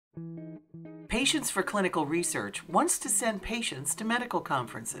Patients for Clinical Research wants to send patients to medical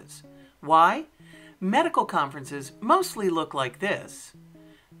conferences. Why? Medical conferences mostly look like this.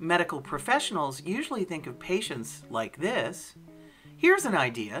 Medical professionals usually think of patients like this. Here's an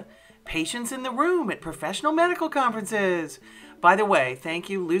idea. Patients in the room at professional medical conferences. By the way, thank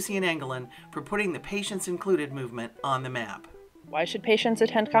you, Lucien Engelin, for putting the Patients Included movement on the map. Why should patients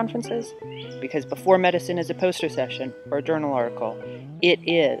attend conferences? Because before medicine is a poster session or a journal article, it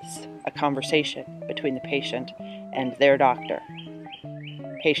is a conversation between the patient and their doctor.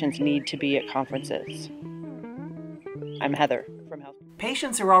 Patients need to be at conferences. I'm Heather from Health.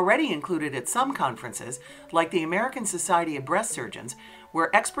 Patients are already included at some conferences, like the American Society of Breast Surgeons,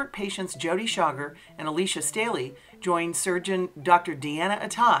 where expert patients Jody Shager and Alicia Staley joined surgeon Dr. Deanna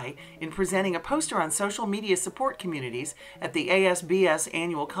Atai in presenting a poster on social media support communities at the ASBS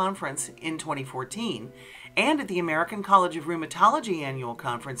annual conference in 2014, and at the American College of Rheumatology annual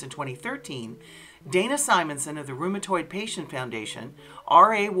conference in 2013. Dana Simonson of the Rheumatoid Patient Foundation,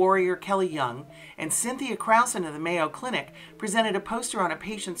 R.A. Warrior Kelly Young, and Cynthia Krausen of the Mayo Clinic presented a poster on a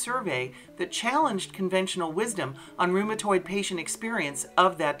patient survey that challenged conventional wisdom on rheumatoid patient experience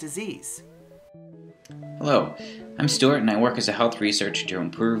of that disease. Hello, I'm Stuart and I work as a health researcher to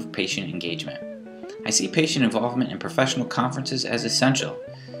improve patient engagement. I see patient involvement in professional conferences as essential.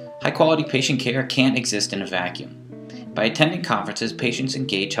 High-quality patient care can't exist in a vacuum. By attending conferences, patients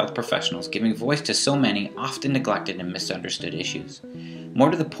engage health professionals, giving voice to so many often neglected and misunderstood issues. More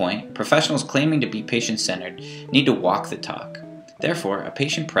to the point, professionals claiming to be patient-centered need to walk the talk. Therefore, a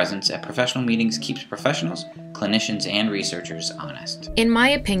patient presence at professional meetings keeps professionals, clinicians, and researchers honest. In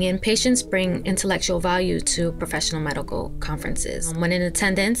my opinion, patients bring intellectual value to professional medical conferences. When in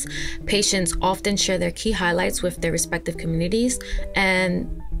attendance, patients often share their key highlights with their respective communities,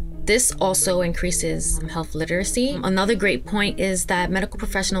 and this also increases health literacy. Another great point is that medical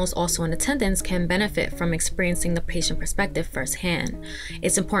professionals also in attendance can benefit from experiencing the patient perspective firsthand.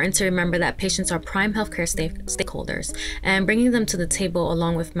 It's important to remember that patients are prime healthcare stakeholders, and bringing them to the table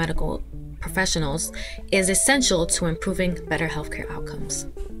along with medical professionals is essential to improving better healthcare outcomes.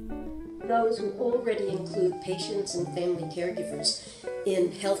 Those who already include patients and family caregivers in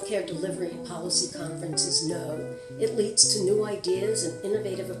healthcare delivery and policy conferences know it leads to new ideas and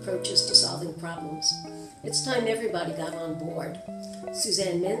innovative approaches to solving problems. It's time everybody got on board.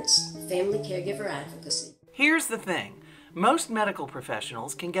 Suzanne Mintz, Family Caregiver Advocacy. Here's the thing. Most medical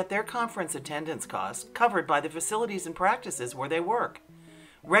professionals can get their conference attendance costs covered by the facilities and practices where they work.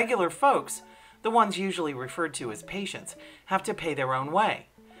 Regular folks, the ones usually referred to as patients, have to pay their own way.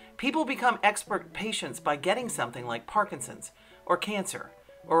 People become expert patients by getting something like Parkinson's, or cancer,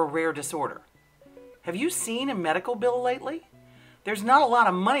 or a rare disorder. Have you seen a medical bill lately? There's not a lot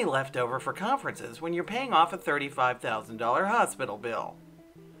of money left over for conferences when you're paying off a $35,000 hospital bill.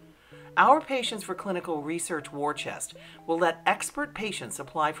 Our Patients for Clinical Research War Chest will let expert patients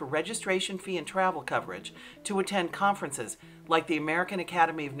apply for registration fee and travel coverage to attend conferences like the American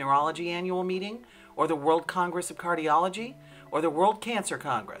Academy of Neurology annual meeting, or the World Congress of Cardiology, or the World Cancer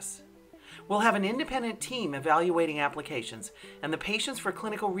Congress. We'll have an independent team evaluating applications, and the Patients for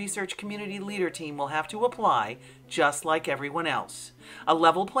Clinical Research Community Leader team will have to apply just like everyone else. A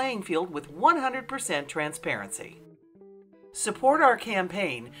level playing field with 100% transparency. Support our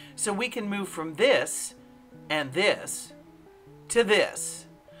campaign so we can move from this and this to this.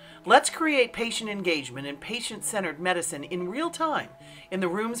 Let's create patient engagement and patient-centered medicine in real time in the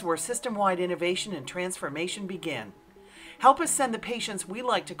rooms where system-wide innovation and transformation begin. Help us send the patients we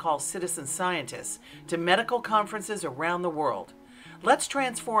like to call citizen scientists to medical conferences around the world. Let's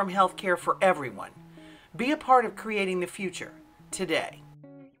transform healthcare for everyone. Be a part of creating the future today.